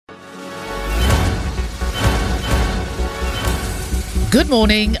Good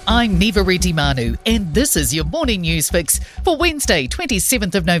morning, I'm Neva Manu, and this is your morning news fix for Wednesday,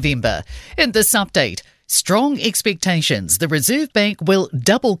 27th of November. In this update, strong expectations. The Reserve Bank will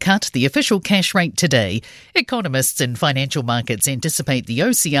double cut the official cash rate today. Economists in financial markets anticipate the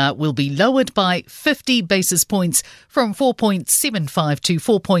OCR will be lowered by 50 basis points from 4.75 to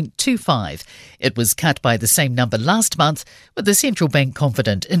 4.25. It was cut by the same number last month, with the central bank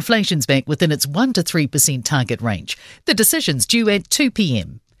confident inflation's back within its 1 to 3% target range. The decision's due at 2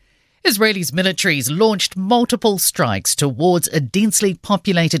 p.m. Israel's militaries launched multiple strikes towards a densely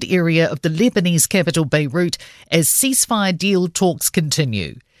populated area of the Lebanese capital Beirut as ceasefire deal talks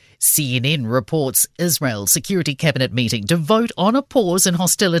continue. CNN reports Israel's Security Cabinet meeting to vote on a pause in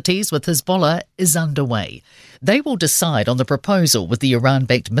hostilities with Hezbollah is underway. They will decide on the proposal with the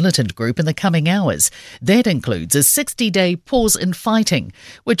Iran-backed militant group in the coming hours. That includes a 60-day pause in fighting,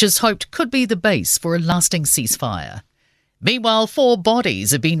 which is hoped could be the base for a lasting ceasefire. Meanwhile, 4 bodies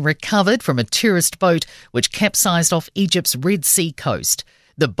have been recovered from a tourist boat which capsized off Egypt's Red Sea coast.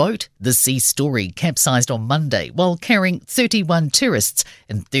 The boat, the Sea Story, capsized on Monday while carrying 31 tourists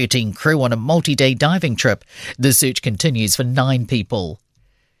and 13 crew on a multi-day diving trip. The search continues for 9 people.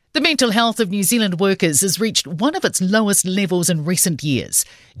 The mental health of New Zealand workers has reached one of its lowest levels in recent years.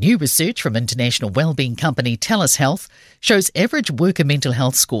 New research from international wellbeing company TELUS Health shows average worker mental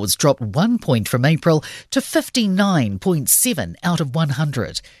health scores dropped 1 point from April to 59.7 out of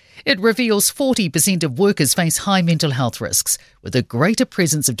 100. It reveals 40% of workers face high mental health risks, with a greater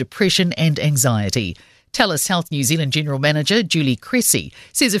presence of depression and anxiety. TELUS Health New Zealand General Manager Julie Cressy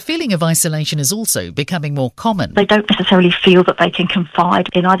says a feeling of isolation is also becoming more common. They don't necessarily feel that they can confide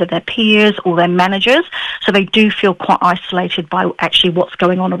in either their peers or their managers, so they do feel quite isolated by actually what's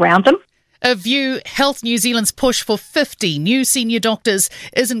going on around them. A view Health New Zealand's push for 50 new senior doctors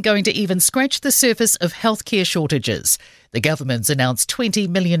isn't going to even scratch the surface of healthcare shortages. The government's announced $20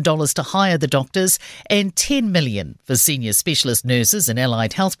 million to hire the doctors and $10 million for senior specialist nurses and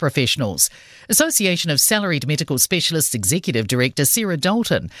allied health professionals. Association of Salaried Medical Specialists Executive Director Sarah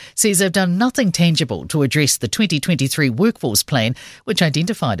Dalton says they've done nothing tangible to address the 2023 workforce plan, which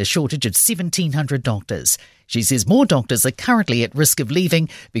identified a shortage of 1,700 doctors. She says more doctors are currently at risk of leaving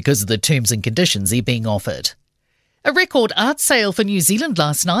because of the terms and conditions they're being offered. A record art sale for New Zealand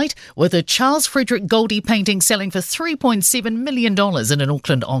last night, with a Charles Frederick Goldie painting selling for $3.7 million in an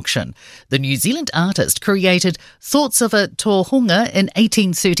Auckland auction. The New Zealand artist created Thoughts of a Tohunga in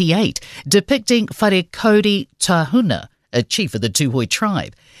 1838, depicting Wharekauari Tahuna, a chief of the Tūhoe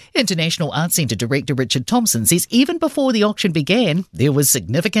tribe. International Art Centre Director Richard Thompson says even before the auction began, there was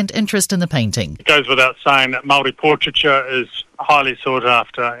significant interest in the painting. It goes without saying that Māori portraiture is highly sought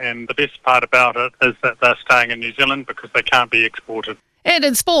after, and the best part about it is that they're staying in New Zealand because they can't be exported. And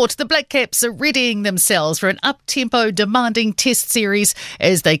in sport, the Black Caps are readying themselves for an up-tempo, demanding test series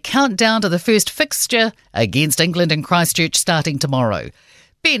as they count down to the first fixture against England in Christchurch starting tomorrow.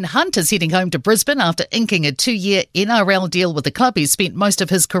 Ben Hunt is heading home to Brisbane after inking a 2-year NRL deal with the club he's spent most of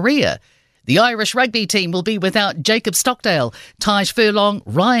his career. The Irish rugby team will be without Jacob Stockdale, Taj Furlong,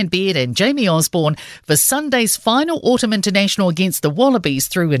 Ryan Beard and Jamie Osborne for Sunday's final autumn international against the Wallabies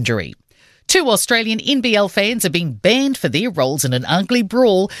through injury. 2 Australian NBL fans have been banned for their roles in an ugly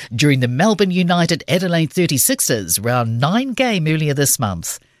brawl during the Melbourne United Adelaide 36ers round 9 game earlier this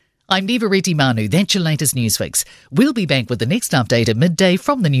month. I'm Neva Manu, that's your latest news fix. We'll be back with the next update at midday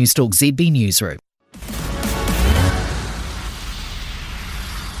from the Newstalk ZB newsroom.